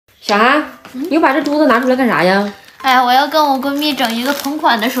小涵，你把这珠子拿出来干啥呀？哎，我要跟我闺蜜整一个同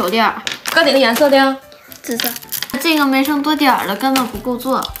款的手链，搁哪个颜色的呀？紫色。这个没剩多点儿了，根本不够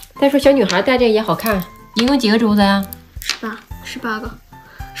做。再说小女孩戴这个也好看。一共几个珠子呀？18个。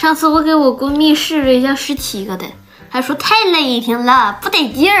上次我给我闺蜜试了一下17个的，她说太累挺了，不得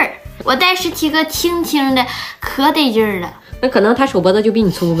劲儿。我戴17个轻轻的，可得劲儿了。那可能她手脖子就比你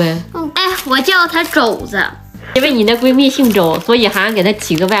粗呗。哎，我叫她肘子。因为你那闺蜜姓周，所以涵涵给她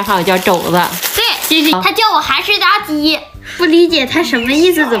起个外号叫肘子。对，她叫我韩式炸鸡，不理解她什么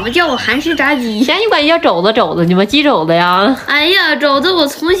意思，怎么叫我韩式炸鸡？嫌你管人叫肘子肘子，你们鸡肘子呀？哎呀，肘子我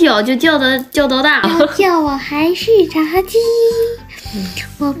从小就叫到大。要叫我韩式炸鸡，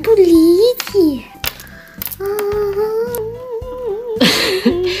我不理解。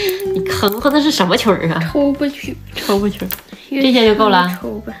你哼哼的是什么曲儿啊？抽不曲，这些就够了。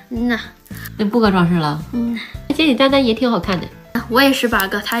抽吧，呐。那不搁装饰了。简简单单也挺好看的。我也18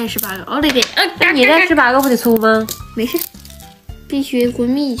个，她也18个。哦，对对，你这18个不得粗吗？没事，必须闺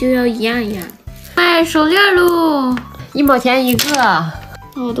蜜就要一样一样的。卖手链喽，1毛钱一个。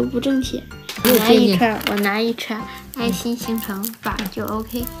我都不挣钱，我拿一串，爱心形成吧就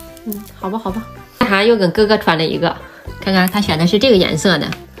OK。好吧。涵涵又跟哥哥穿了一个，看看他选的是这个颜色的。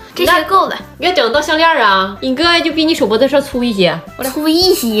这些够了，你要整到项链啊？你哥就比你手脖子稍粗一些，粗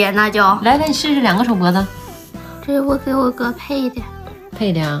一些那就。来，你试试2个手脖子。这是我给我哥配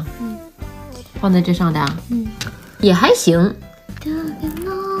的啊。放在这上的啊。也还行。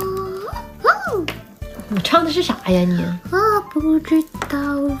你唱的是啥呀你？我不知道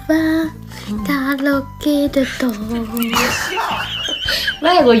啊，他都给的多。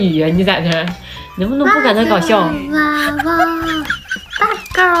外国语啊，你在这儿，能不能不敢那搞笑？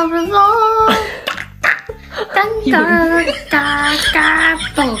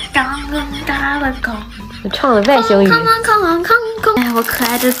唱的外星语。哎，我可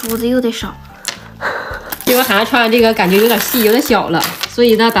爱的珠子又得少。因为涵涵穿的这个感觉有点细，有点小了，所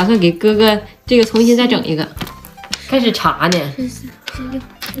以呢，打算给哥哥这个重新再整一个。开始查呢。14、16、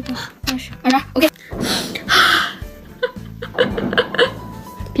17、18、20、22 ，OK。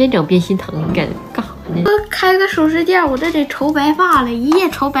边整边心疼，你干啥呢？我开个首饰店，我这得愁白发了，一夜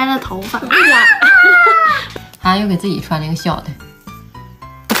愁白了头发。涵涵又给自己穿了一个小的，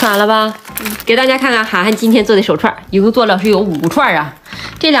穿了吧？给大家看看涵涵今天做的手串，一共做了是有5串啊。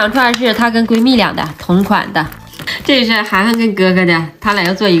这2串是她跟闺蜜俩的同款的，这是涵涵跟哥哥的，他俩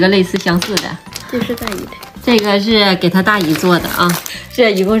要做一个类似相似的。这是大姨的，这个是给他大姨做的啊。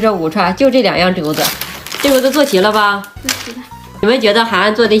这一共是5串，就这2样珠子，这回都做齐了吧？做齐了。你们觉得涵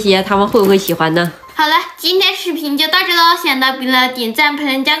涵做这些，他们会不会喜欢呢？好了，今天视频就到这喽，想到评论点赞、评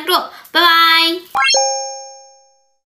论、关注，拜拜。